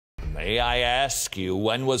May I ask you,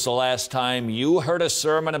 when was the last time you heard a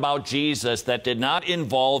sermon about Jesus that did not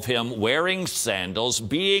involve him wearing sandals,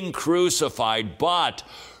 being crucified, but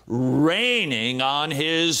reigning on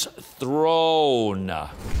his throne?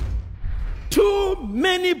 Too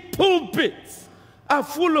many pulpits are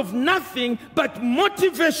full of nothing but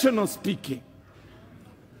motivational speaking.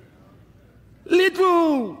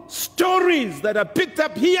 Little stories that are picked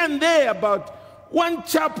up here and there about one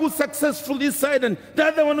chap who's successful this side and the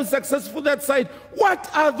other one who's successful that side.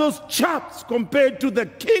 What are those chaps compared to the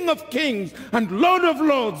King of Kings and Lord of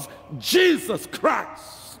Lords, Jesus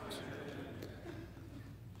Christ?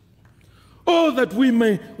 Oh, that we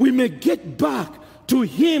may get back to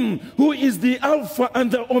him who is the Alpha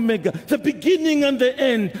and the Omega, the beginning and the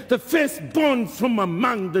end, the firstborn from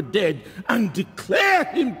among the dead, and declare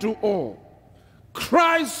him to all.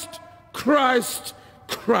 Christ, Christ,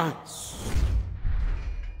 Christ.